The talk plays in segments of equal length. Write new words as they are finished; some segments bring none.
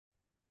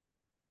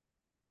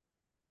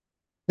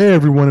Hey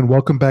everyone, and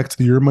welcome back to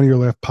the Your Money Your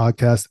Life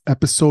podcast,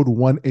 episode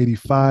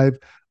 185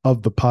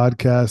 of the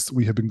podcast.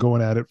 We have been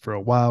going at it for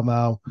a while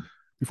now.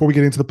 Before we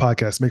get into the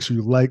podcast, make sure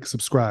you like,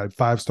 subscribe,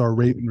 5-star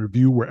rate, and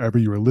review wherever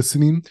you are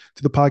listening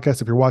to the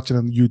podcast. If you're watching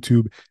on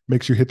YouTube,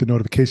 make sure you hit the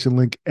notification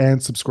link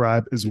and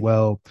subscribe as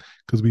well,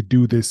 because we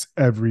do this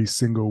every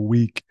single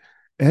week.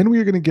 And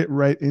we are going to get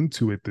right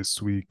into it this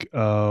week.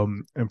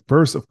 And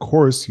first, of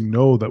course, you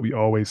know that we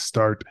always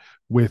start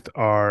with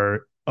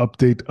our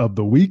update of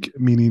the week,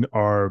 meaning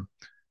our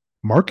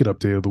market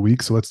update of the week.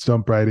 So let's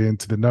jump right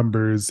into the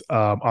numbers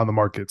on the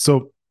market.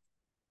 So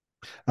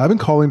I've been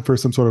calling for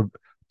some sort of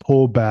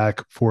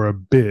pullback for a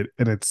bit,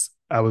 and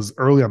I was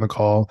early on the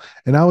call,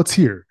 and now it's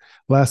here.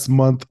 Last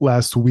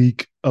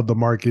week of the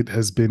market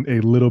has been a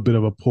little bit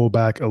of a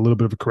pullback, a little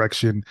bit of a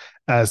correction,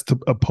 as to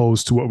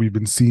opposed to what we've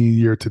been seeing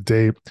year to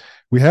date.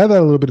 We had that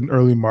a little bit in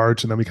early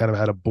March, and then we kind of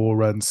had a bull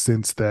run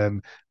since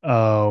then.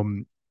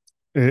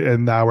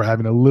 And now we're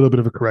having a little bit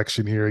of a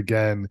correction here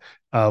again.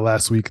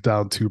 Last week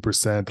down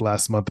 2%,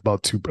 last month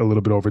about a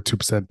little bit over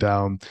 2%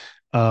 down.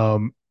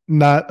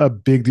 Not a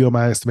big deal in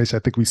my estimation.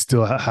 I think we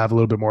still have a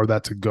little bit more of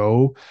that to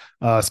go,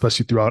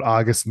 especially throughout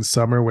August and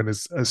summer when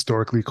it's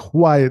historically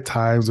quiet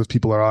times as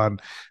people are on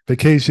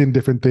vacation,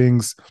 different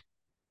things.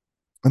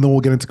 And then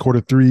we'll get into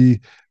quarter three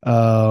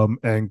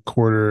and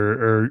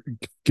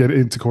get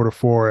into quarter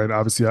four, and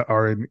obviously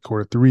are in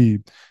quarter three.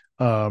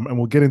 And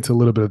we'll get into a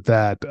little bit of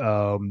that.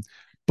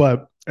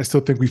 But I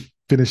still think we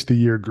finished the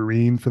year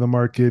green for the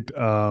market.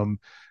 And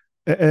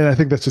I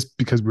think that's just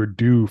because we're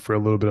due for a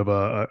little bit of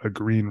a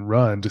green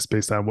run, just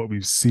based on what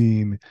we've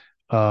seen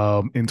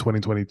in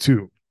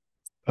 2022.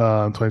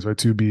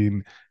 2022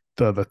 being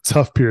the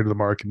tough period of the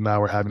market. Now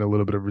we're having a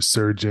little bit of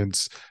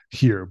resurgence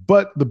here.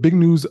 But the big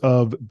news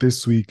of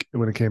this week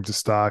when it came to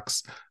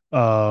stocks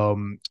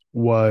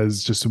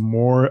was just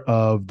more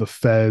of the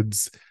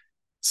Fed's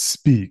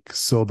speak.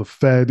 So the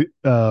Fed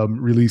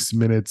released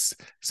minutes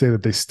say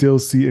that they still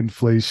see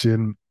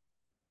inflation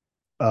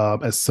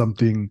as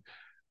something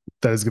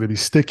that is going to be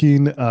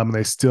sticking. And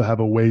they still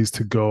have a ways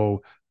to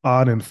go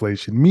on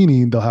inflation,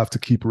 meaning they'll have to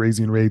keep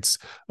raising rates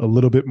a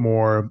little bit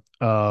more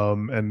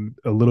and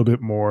a little bit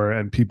more,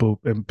 and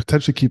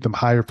potentially keep them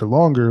higher for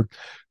longer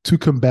to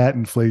combat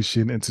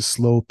inflation and to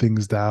slow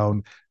things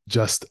down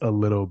just a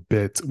little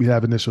bit. We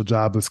have initial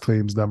jobless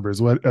claims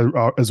numbers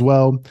as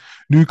well.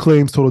 New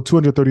claims total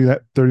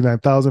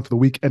 239,000 for the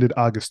week ended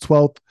August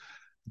 12th,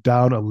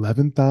 down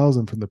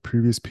 11,000 from the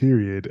previous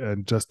period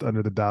and just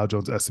under the Dow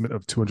Jones estimate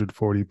of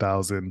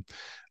 240,000.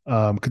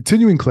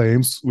 Continuing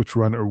claims, which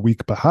run a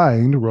week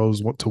behind, rose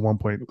to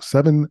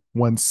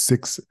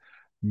 1.716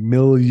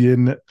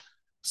 million.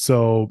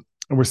 So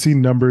we're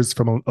seeing numbers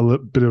from a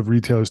little bit of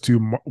retailers too.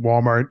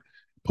 Walmart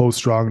post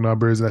strong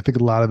numbers, and I think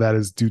a lot of that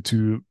is due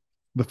to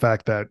the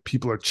fact that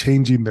people are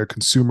changing their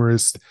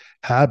consumerist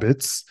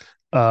habits.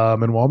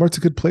 And Walmart's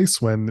a good place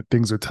when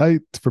things are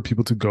tight for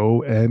people to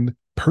go and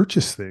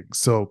purchase things.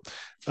 So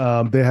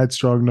they had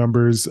strong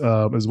numbers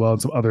as well,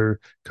 and some other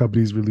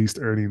companies released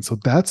earnings. So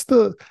that's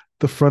the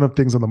front of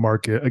things on the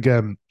market.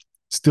 Again,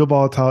 still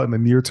volatile in the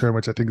near term,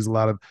 which I think is a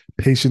lot of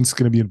patience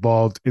going to be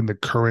involved in the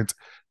current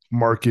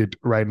market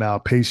right now.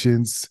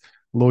 Patience,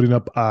 loading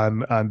up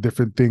on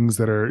different things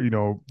that are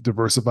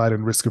diversified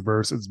and risk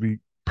averse, as we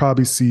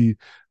probably see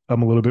a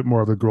little bit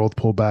more of the growth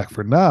pullback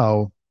for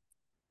now.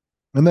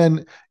 And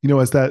then,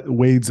 as that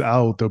wades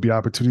out, there'll be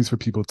opportunities for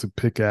people to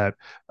pick at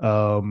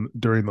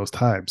during those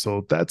times.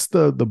 So that's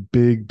the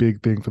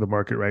big thing for the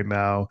market right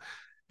now.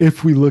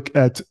 If we look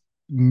at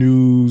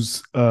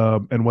news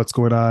and what's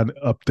going on,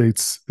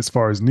 updates as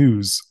far as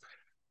news,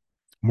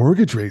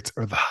 mortgage rates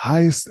are the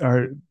highest,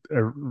 are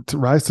to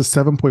rise to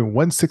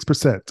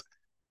 7.16%.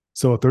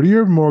 So a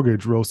 30-year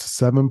mortgage rose to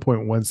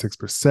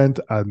 7.16%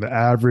 on the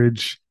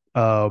average.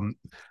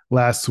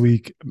 Last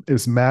week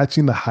is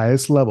matching the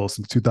highest level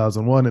since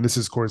 2001. And this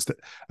is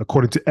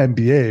according to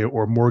MBA,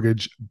 or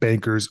Mortgage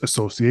Bankers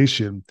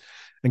Association.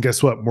 And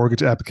guess what?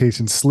 Mortgage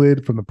applications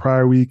slid from the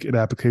prior week, and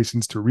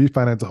applications to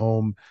refinance a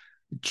home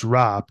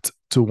dropped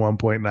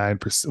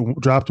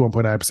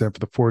 1.9% for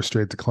the fourth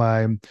straight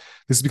decline.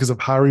 This is because of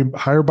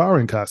higher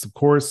borrowing costs, of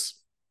course.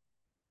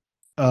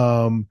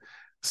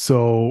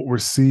 So we're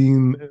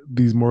seeing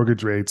these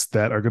mortgage rates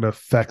that are going to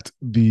affect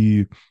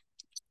the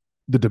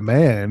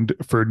demand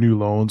for new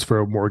loans,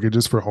 for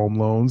mortgages, for home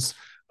loans.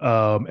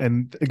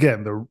 And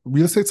again, the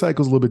real estate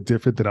cycle is a little bit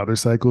different than other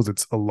cycles.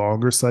 It's a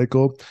longer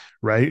cycle,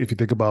 right? If you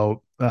think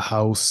about a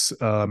house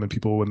and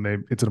people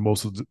when it's an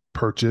emotional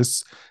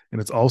purchase,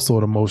 and it's also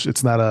an emotion.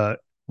 It's not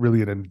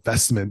really an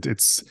investment.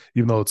 It's,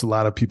 even though it's a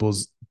lot of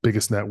people's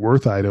biggest net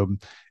worth item,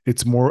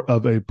 it's more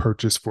of a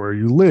purchase for where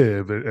you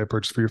live, a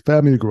purchase for your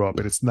family to grow up,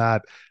 and it's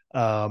not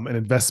an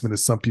investment,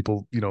 as some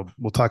people,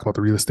 we'll talk about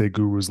the real estate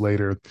gurus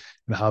later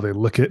and how they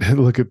look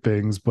at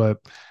things. But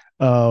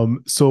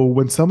so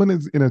when someone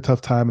is in a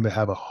tough time and they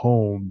have a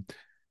home,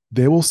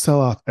 they will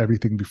sell off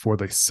everything before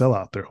they sell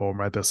out their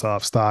home, right? They'll sell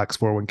off stocks,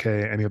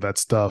 401k, any of that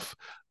stuff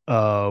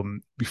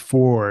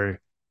before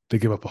they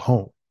give up a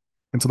home.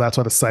 And so that's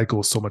why the cycle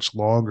is so much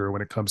longer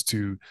when it comes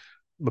to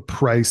the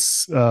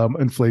price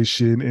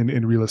inflation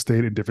in real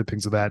estate and different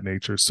things of that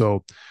nature.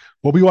 So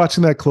we'll be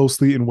watching that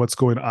closely and what's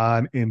going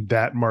on in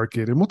that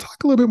market. And we'll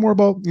talk a little bit more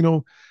about,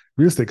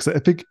 real estate. Cause I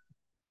think,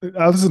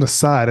 this is an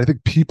aside, I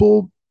think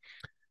people,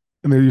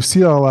 and you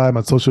see it online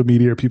on social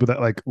media, people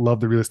that like love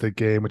the real estate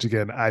game, which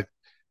again,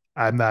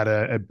 I'm not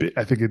I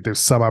think there's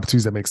some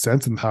opportunities that make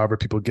sense. And however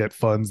people get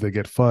funds, they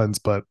get funds,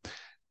 but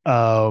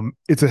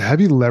it's a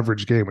heavy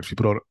leverage game, which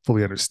people don't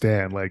fully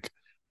understand. Like,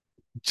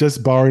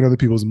 just borrowing other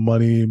people's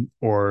money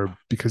or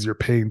because you're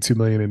paying 2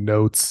 million in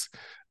notes,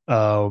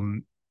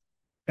 um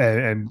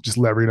and just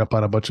levering up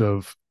on a bunch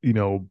of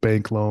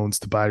bank loans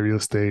to buy real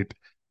estate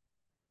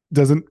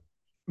doesn't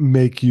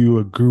make you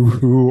a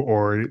guru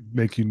or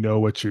make you know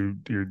what you're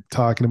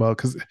talking about,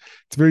 because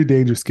it's a very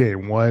dangerous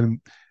game.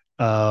 One,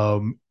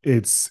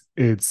 it's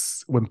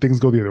when things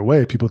go the other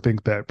way, people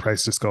think that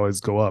price just always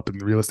go up in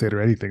real estate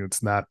or anything.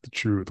 It's not the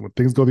truth. When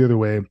things go the other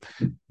way,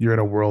 you're in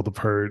a world of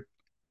hurt.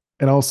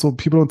 And also,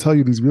 people don't tell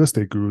you these real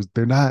estate gurus,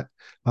 they're not,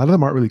 a lot of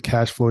them aren't really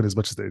cash flowing as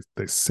much as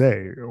they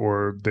say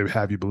or they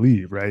have you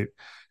believe, right?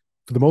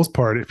 For the most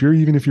part,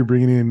 even if you're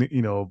bringing in,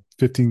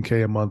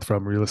 15K a month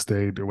from real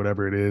estate or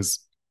whatever it is,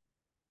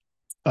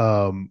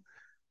 um,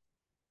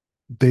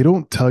 they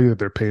don't tell you that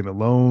they're paying the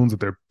loans,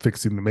 that they're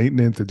fixing the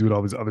maintenance, they're doing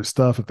all this other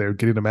stuff. If they're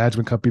getting a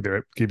management company,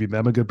 they're giving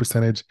them a good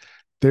percentage.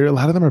 A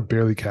lot of them are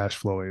barely cash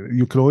flowing.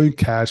 You can only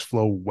cash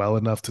flow well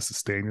enough to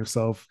sustain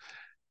yourself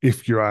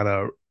if you're on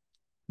a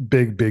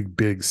big, big,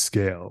 big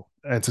scale,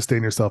 and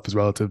sustain yourself is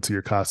relative to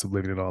your cost of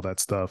living and all that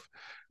stuff.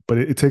 But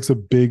it takes a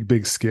big,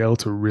 big scale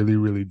to really,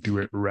 really do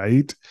it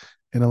right.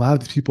 And a lot of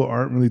these people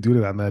aren't really doing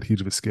it on that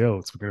huge of a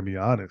scale. So we're going to be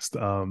honest.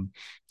 You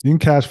can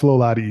cash flow a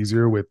lot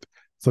easier with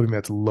something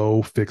that's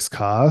low fixed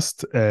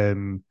cost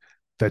and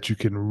that you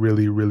can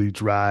really, really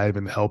drive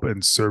and help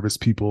and service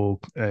people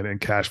and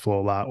cash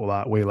flow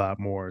way a lot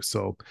more.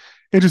 So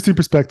interesting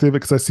perspective,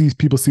 because I see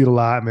people see it a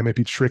lot and they might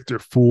be tricked or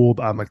fooled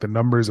on like the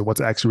numbers and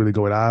what's actually really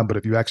going on. But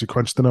if you actually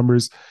crunch the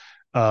numbers,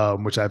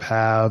 which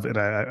and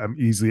I'm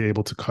easily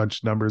able to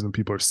crunch numbers, and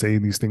people are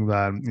saying these things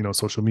on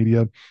social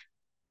media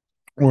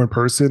or in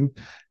person,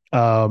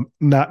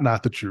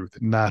 not the truth,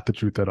 not the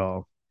truth at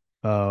all.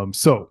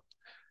 So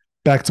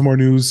back to more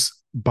news.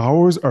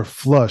 Borrowers are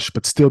flush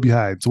but still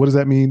behind. So what does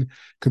that mean?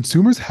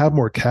 Consumers have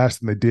more cash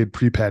than they did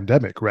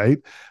pre-pandemic, right?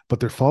 But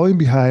they're falling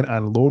behind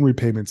on loan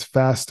repayments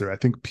faster. I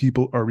think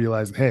people are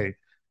realizing, hey,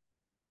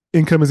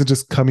 income isn't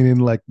just coming in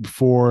like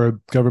before.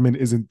 Government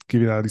isn't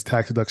giving out these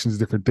tax deductions,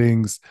 different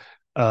things.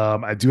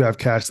 I do have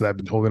cash that I've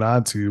been holding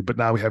on to, but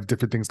now we have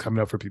different things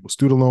coming up for people: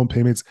 student loan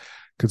payments,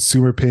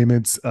 consumer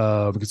payments,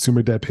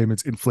 consumer debt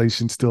payments,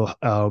 inflation still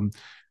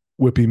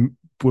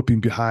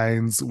whipping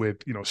behinds with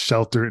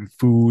shelter and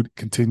food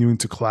continuing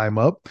to climb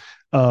up.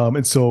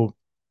 And so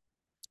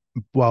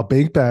while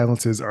bank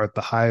balances are at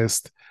the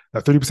highest,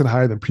 30%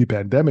 higher than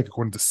pre-pandemic,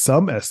 according to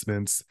some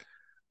estimates,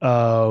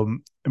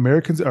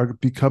 Americans are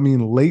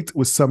becoming late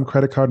with some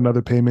credit card and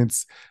other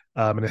payments,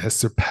 and it has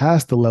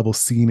surpassed the level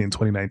seen in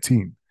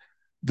 2019.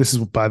 This is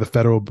by the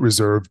Federal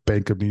Reserve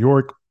Bank of New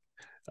York.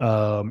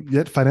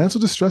 Yet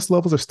financial distress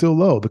levels are still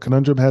low. The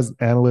conundrum has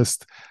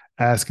analysts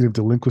asking if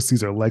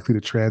delinquencies are likely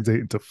to translate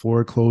into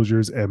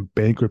foreclosures and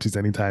bankruptcies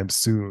anytime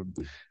soon.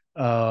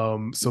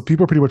 So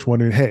people are pretty much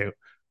wondering, hey,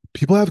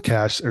 people have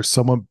cash or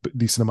somewhat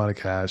decent amount of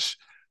cash,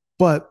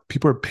 but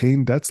people are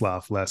paying debts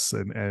off less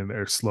and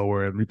are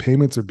slower, and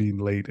repayments are being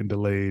late and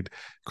delayed.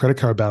 Credit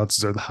card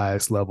balances are the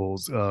highest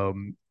levels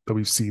that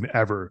we've seen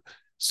ever.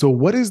 So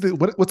what's going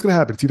to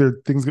happen? It's either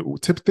things going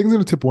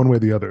to tip one way or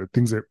the other.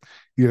 Things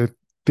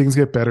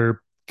get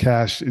better,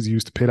 cash is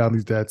used to pay down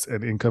these debts,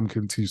 and income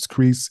continues to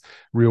increase,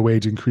 real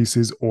wage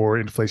increases, or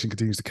inflation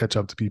continues to catch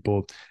up to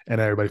people,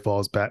 and everybody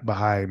falls back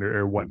behind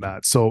or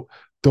whatnot. So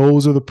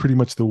those are pretty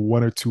much the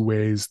one or two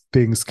ways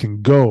things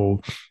can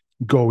go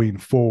going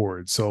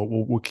forward. So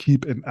we'll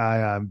keep an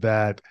eye on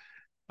that.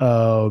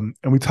 And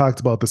we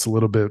talked about this a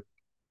little bit,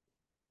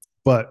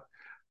 but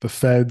the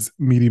Fed's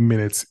meeting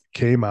minutes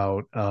came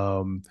out,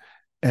 and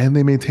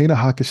they maintain a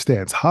hawkish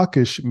stance.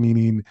 Hawkish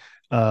meaning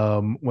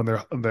when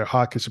they're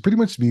hawkish, it pretty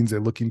much means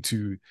they're looking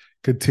to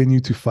continue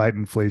to fight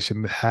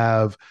inflation,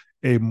 have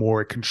a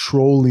more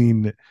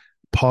controlling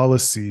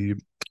policy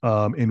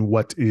in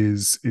what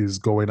is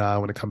going on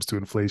when it comes to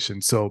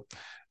inflation. So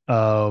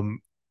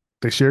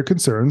they share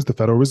concerns, the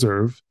Federal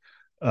Reserve.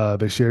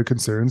 They shared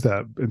concerns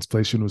that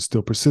inflation was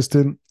still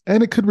persistent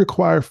and it could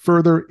require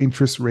further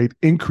interest rate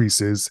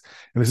increases.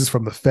 And this is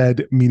from the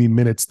Fed meeting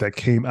minutes that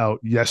came out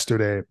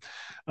yesterday.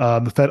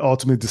 The Fed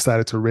ultimately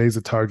decided to raise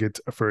the target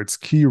for its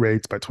key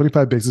rates by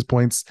 25 basis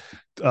points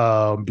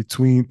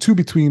between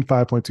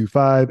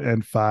 5.25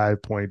 and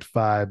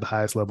 5.5, the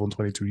highest level in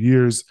 22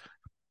 years.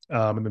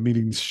 And the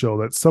meetings show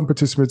that some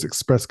participants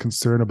expressed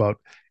concern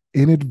about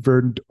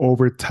inadvertent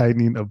over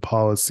tightening of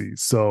policy.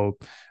 So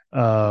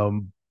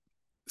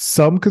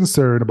some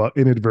concern about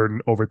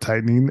inadvertent over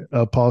tightening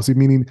of policy,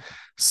 meaning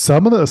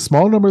a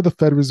small number of the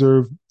Fed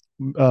Reserve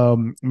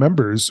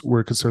members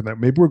were concerned that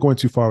maybe we're going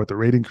too far with the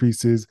rate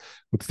increases,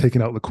 with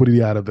taking out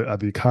liquidity out of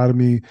the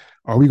economy.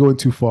 Are we going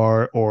too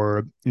far,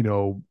 or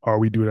are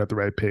we doing it at the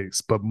right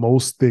pace? But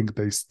most think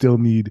they still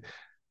need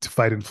to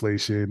fight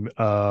inflation,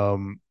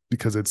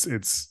 because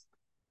it's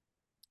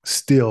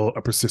still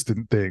a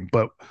persistent thing.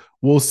 But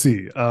we'll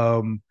see.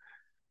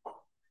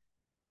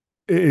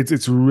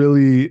 It's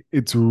really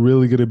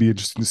going to be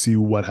interesting to see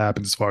what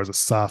happens as far as a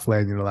soft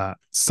landing or not.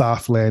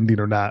 Soft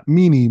landing or not,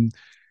 meaning,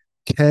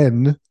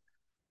 can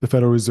the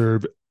Federal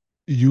Reserve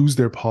use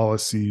their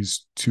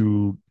policies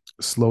to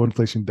slow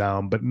inflation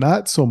down, but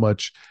not so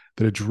much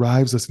that it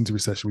drives us into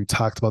recession. We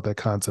talked about that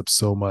concept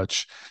so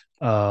much.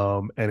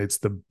 And it's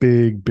the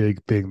big,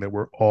 big thing that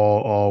we're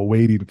all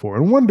waiting for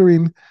and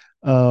wondering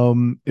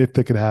if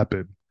that could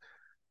happen.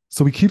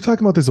 So we keep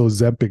talking about this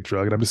Ozempic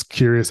drug, and I'm just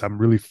curious. I'm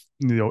really,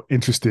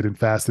 interested and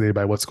fascinated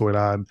by what's going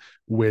on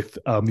with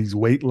these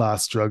weight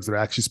loss drugs that are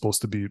actually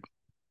supposed to be,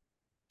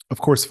 of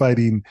course,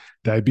 fighting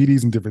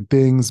diabetes and different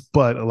things,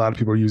 but a lot of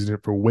people are using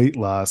it for weight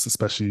loss,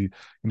 especially,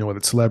 whether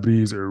it's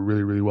celebrities or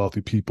really, really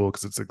wealthy people,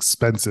 because it's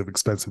expensive,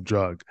 expensive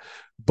drug.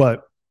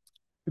 But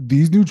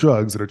these new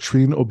drugs that are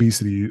treating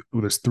obesity,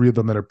 well, there's three of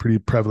them that are pretty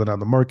prevalent on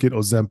the market: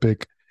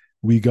 Ozempic,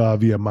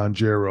 Wegovy, and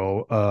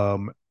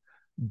Mounjaro.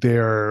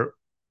 They're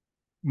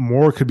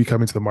more could be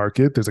coming to the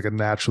market. There's like a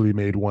naturally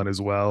made one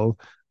as well.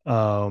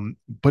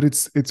 But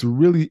it's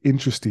really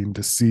interesting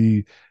to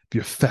see the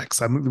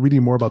effects. I'm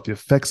reading more about the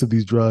effects of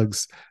these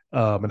drugs,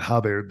 and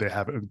how they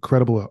have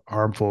incredible,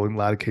 harmful, in a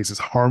lot of cases,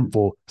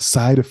 harmful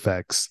side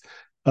effects.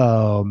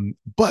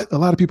 But a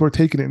lot of people are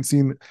taking it and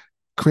seeing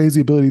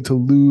crazy ability to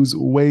lose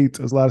weight.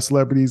 There's a lot of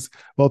celebrities,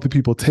 wealthy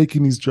people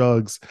taking these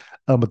drugs.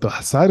 But the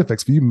side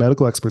effects, for you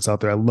medical experts out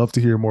there, I'd love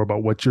to hear more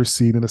about what you're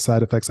seeing in the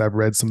side effects. I've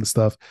read some of the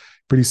stuff,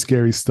 pretty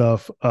scary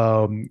stuff.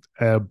 But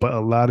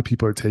a lot of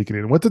people are taking it.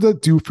 And what did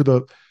that do for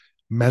the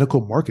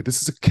medical market?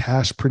 This is a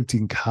cash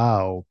printing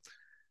cow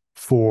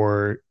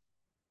for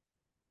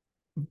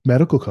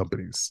medical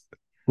companies.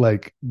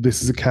 Like,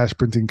 this is a cash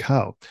printing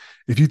cow.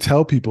 If you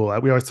tell people,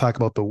 we always talk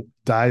about the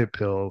diet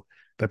pill,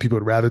 that people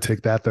would rather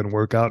take that than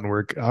work out and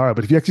work hard.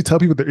 But if you actually tell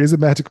people there is a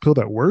magic pill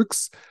that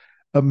works,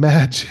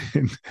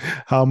 imagine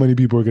how many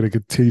people are going to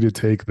continue to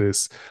take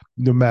this,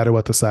 no matter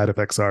what the side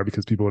effects are,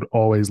 because people would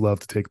always love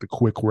to take the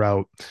quick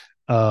route.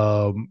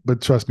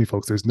 But trust me,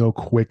 folks, there's no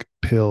quick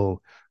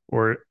pill,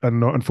 or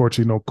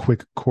unfortunately, no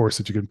quick course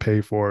that you can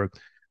pay for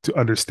to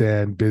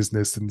understand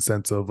business in the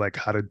sense of like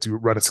how to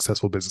run a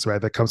successful business,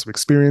 right? That comes from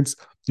experience.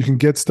 You can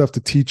get stuff to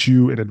teach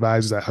you and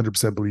advisors. I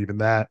 100% believe in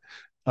that,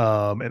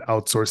 and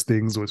outsource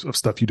things of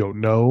stuff you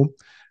don't know.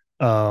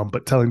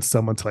 But telling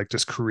someone to like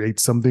just create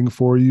something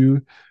for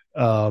you,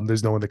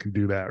 there's no one that can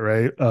do that,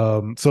 right?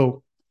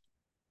 So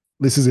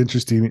this is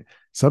interesting.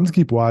 Something to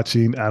keep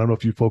watching. I don't know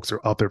if you folks are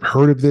out there have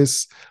heard of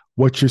this,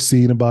 what you're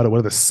seeing about it, what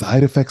are the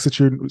side effects that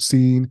you're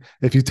seeing.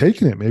 If you've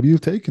taken it, maybe you've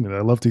taken it.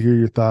 I'd love to hear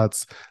your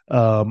thoughts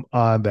on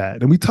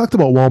that. And we talked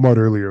about Walmart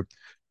earlier.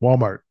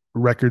 Walmart,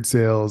 record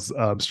sales,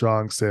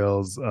 strong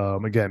sales.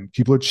 Again,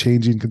 people are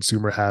changing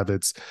consumer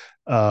habits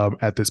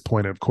at this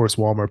point. And of course,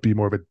 Walmart being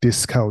more of a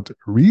discount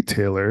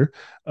retailer,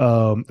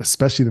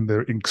 especially in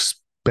their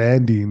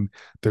expanding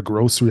their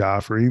grocery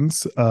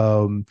offerings.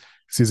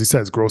 See, as he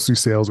says, grocery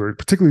sales are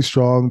particularly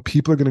strong.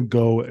 People are going to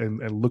go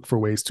and look for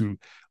ways to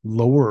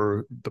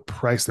lower the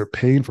price they're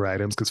paying for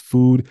items, because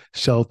food,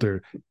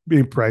 shelter,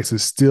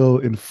 prices still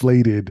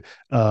inflated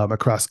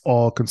across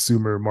all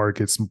consumer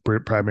markets,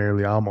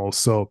 primarily almost.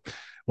 So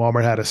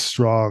Walmart had a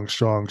strong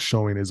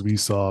showing, as we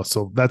saw.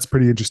 So that's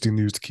pretty interesting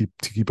news to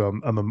keep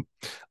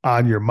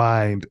on your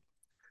mind.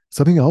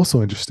 Something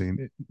also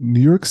interesting: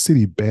 New York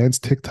City bans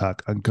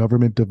TikTok on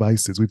government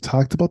devices. We've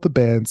talked about the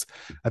bans.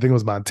 I think it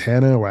was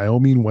Montana or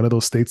Wyoming, one of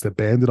those states that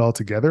banned it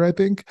altogether, I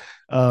think.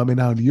 And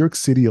now New York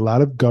City, a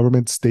lot of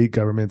state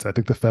governments, I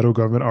think the federal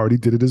government already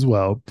did it as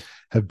well,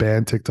 have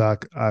banned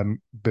TikTok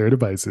on their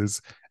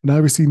devices.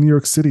 Now we see New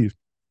York City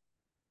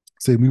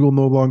saying we will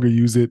no longer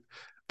use it.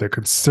 Their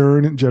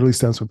concern generally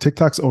stems from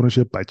TikTok's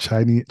ownership by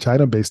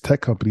China-based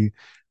tech company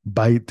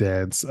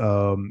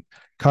ByteDance.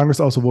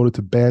 Congress also voted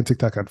to ban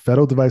TikTok on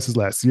federal devices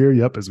last year.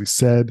 Yep, as we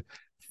said,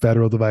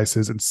 federal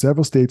devices, and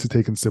several states have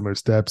taken similar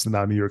steps, and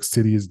now New York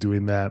City is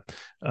doing that,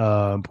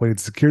 pointing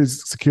to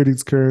security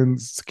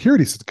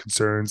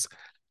concerns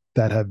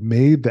that have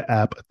made the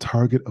app a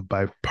target of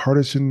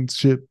bipartisan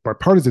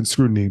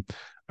scrutiny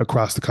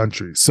across the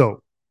country.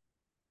 So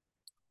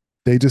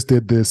they just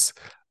did this.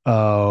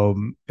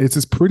 It's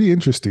just pretty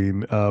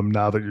interesting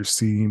now that you're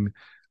seeing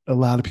a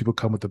lot of people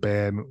come with the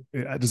ban.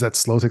 Does that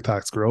slow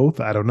TikTok's growth?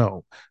 I don't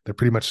know. They're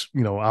pretty much,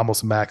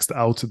 almost maxed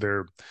out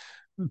their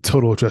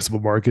total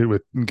addressable market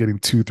with getting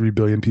 2-3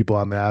 billion people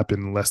on the app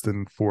in less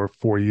than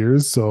four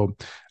years. So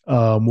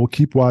we'll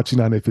keep watching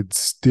on if it's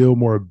still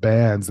more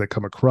bans that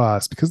come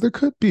across, because there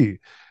could be.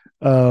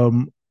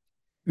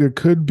 There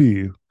could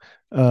be.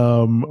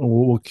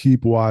 We'll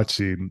keep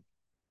watching.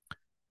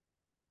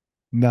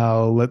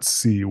 Now, let's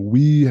see.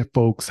 We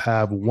folks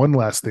have one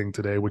last thing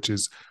today, which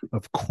is,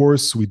 of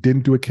course, we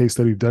didn't do a case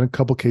study. We've done a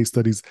couple case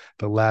studies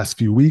the last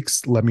few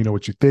weeks. Let me know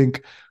what you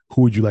think.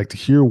 Who would you like to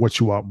hear? What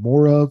you want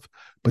more of?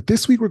 But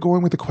this week, we're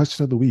going with the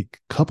question of the week,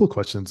 couple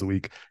questions a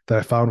week that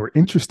I found were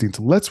interesting.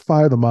 So let's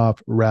fire them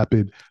off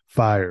rapid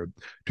fire.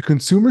 Do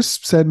consumers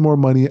spend more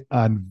money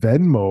on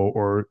Venmo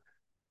or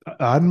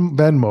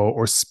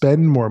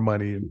spend more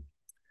money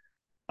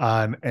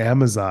on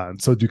Amazon?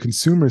 So do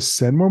consumers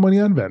spend more money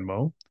on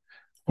Venmo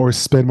or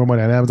spend more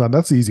money on Amazon?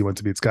 That's the easy one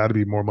to me. It's got to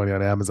be more money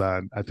on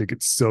Amazon. I think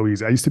it's so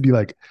easy. I used to be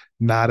like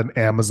not an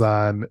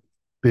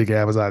big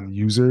Amazon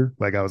user.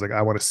 Like I was like,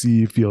 I want to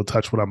see, feel,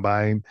 touch what I'm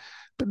buying.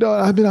 But no,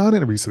 I've been on it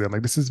recently. I'm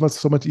like, this is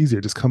so much easier.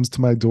 It just comes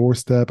to my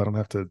doorstep. I don't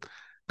have to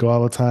go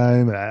all the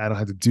time. I don't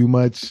have to do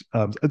much.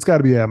 It's got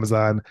to be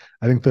Amazon.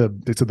 I think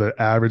they said the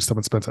average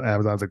someone spends on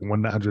Amazon is like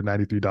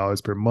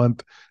 $193 per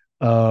month.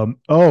 Oh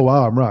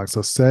wow, I'm wrong.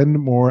 So send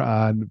more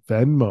on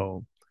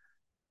Venmo.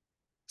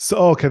 So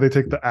okay, they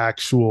take the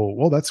actual.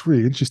 Well, that's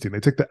really interesting.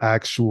 They take the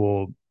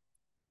actual.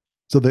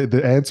 So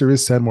the answer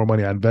is send more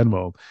money on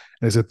Venmo.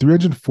 And it's at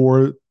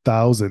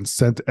 304,000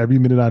 sent every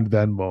minute on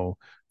Venmo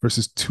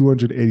versus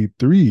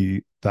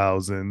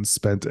 283,000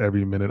 spent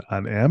every minute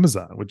on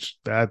Amazon, which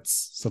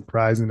that's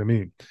surprising to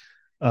me.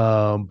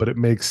 But it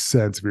makes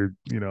sense if it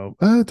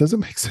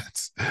doesn't make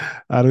sense.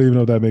 I don't even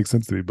know if that makes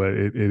sense to me, but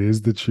it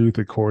is the truth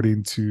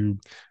according to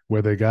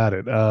where they got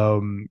it.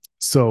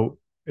 So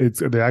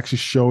they're actually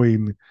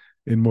showing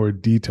in more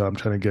detail. I'm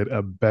trying to get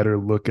a better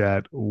look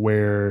at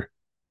where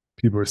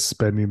people are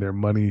spending their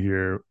money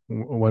here.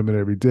 1 minute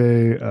every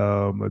day.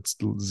 Let's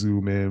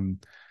zoom in,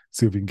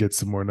 see if we can get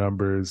some more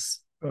numbers.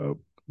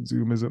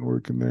 Zoom isn't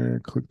working there.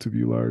 Click to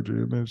view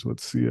larger image.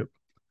 Let's see it.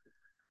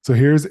 So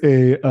here's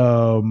a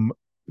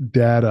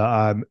data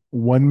on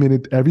 1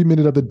 minute, every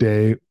minute of the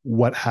day,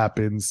 what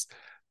happens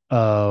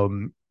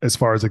as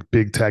far as like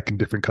big tech and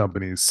different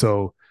companies.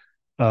 So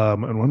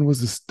and when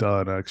was this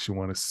done? I actually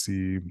want to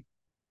see.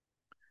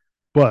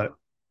 But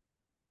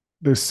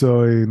they're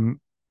showing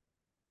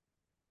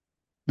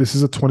this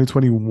is a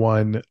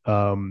 2021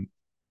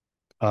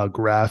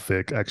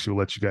 graphic. Actually, will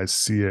let you guys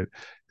see it.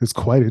 It's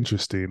quite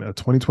interesting. A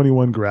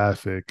 2021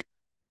 graphic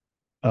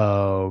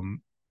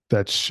um,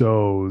 that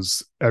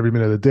shows every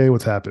minute of the day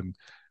what's happened.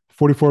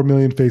 44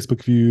 million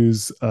Facebook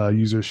views,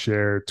 users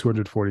share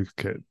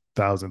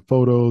 240,000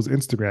 photos,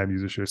 Instagram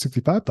users share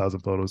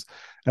 65,000 photos.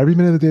 Every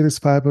minute of the day, there's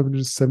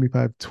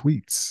 575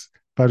 tweets,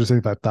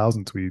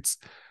 575,000 tweets.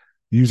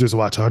 Users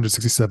watch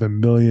 167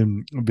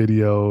 million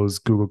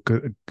videos. Google,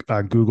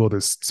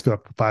 there's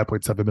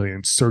 5.7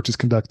 million searches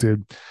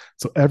conducted.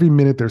 So every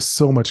minute, there's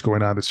so much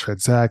going on. This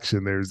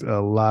transaction, there's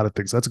a lot of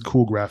things. That's a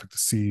cool graphic to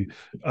see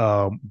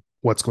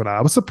what's going on.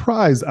 I was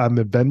surprised on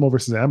the Venmo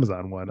versus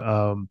Amazon one.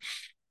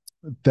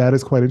 That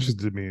is quite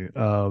interesting to me.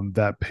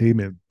 That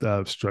payment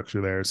structure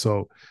there.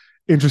 So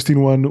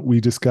interesting one. We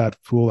just got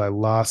fooled. I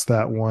lost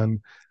that one.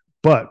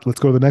 But let's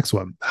go to the next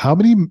one. How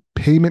many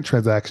payment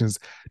transactions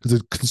does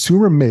a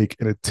consumer make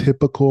in a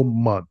typical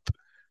month?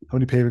 How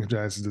many payment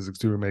transactions does a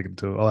consumer make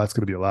into? Oh, that's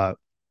going to be a lot.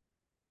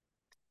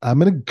 I'm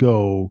going to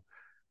go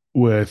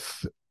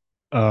with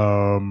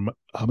how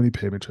many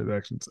payment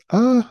transactions?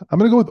 I'm going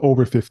to go with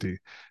over 50.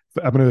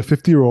 I'm going to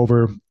 50 or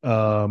over,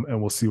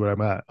 and we'll see where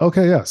I'm at.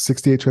 Okay, yeah,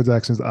 68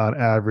 transactions on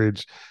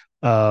average.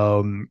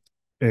 In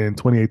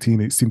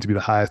 2018, it seemed to be the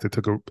highest. They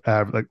took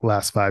like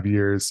last 5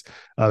 years.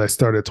 They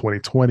started at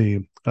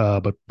 2020,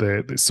 but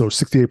so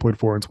 68.4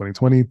 in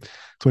 2020.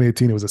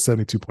 2018, it was a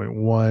 72.1.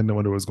 I wonder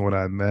what was going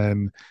on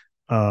then.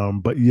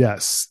 But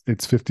yes,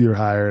 it's 50 or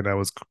higher, and I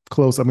was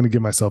close. I'm going to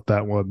give myself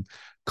that one.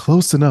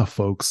 Close enough,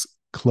 folks.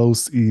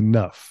 Close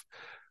enough.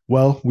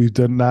 Well, we've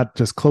done not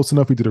just close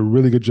enough. We did a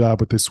really good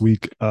job with this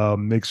week.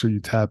 Make sure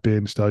you tap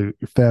in, tell your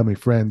family,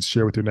 friends,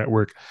 share with your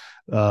network.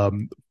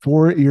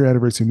 4-year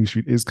anniversary of New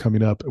Street is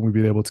coming up, and we've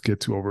been able to get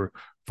to over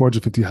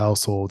 450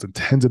 households and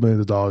tens of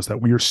millions of dollars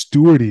that we are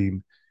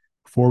stewarding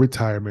for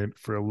retirement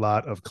for a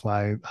lot of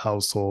client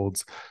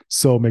households.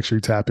 So make sure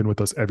you tap in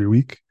with us every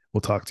week.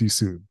 We'll talk to you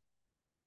soon.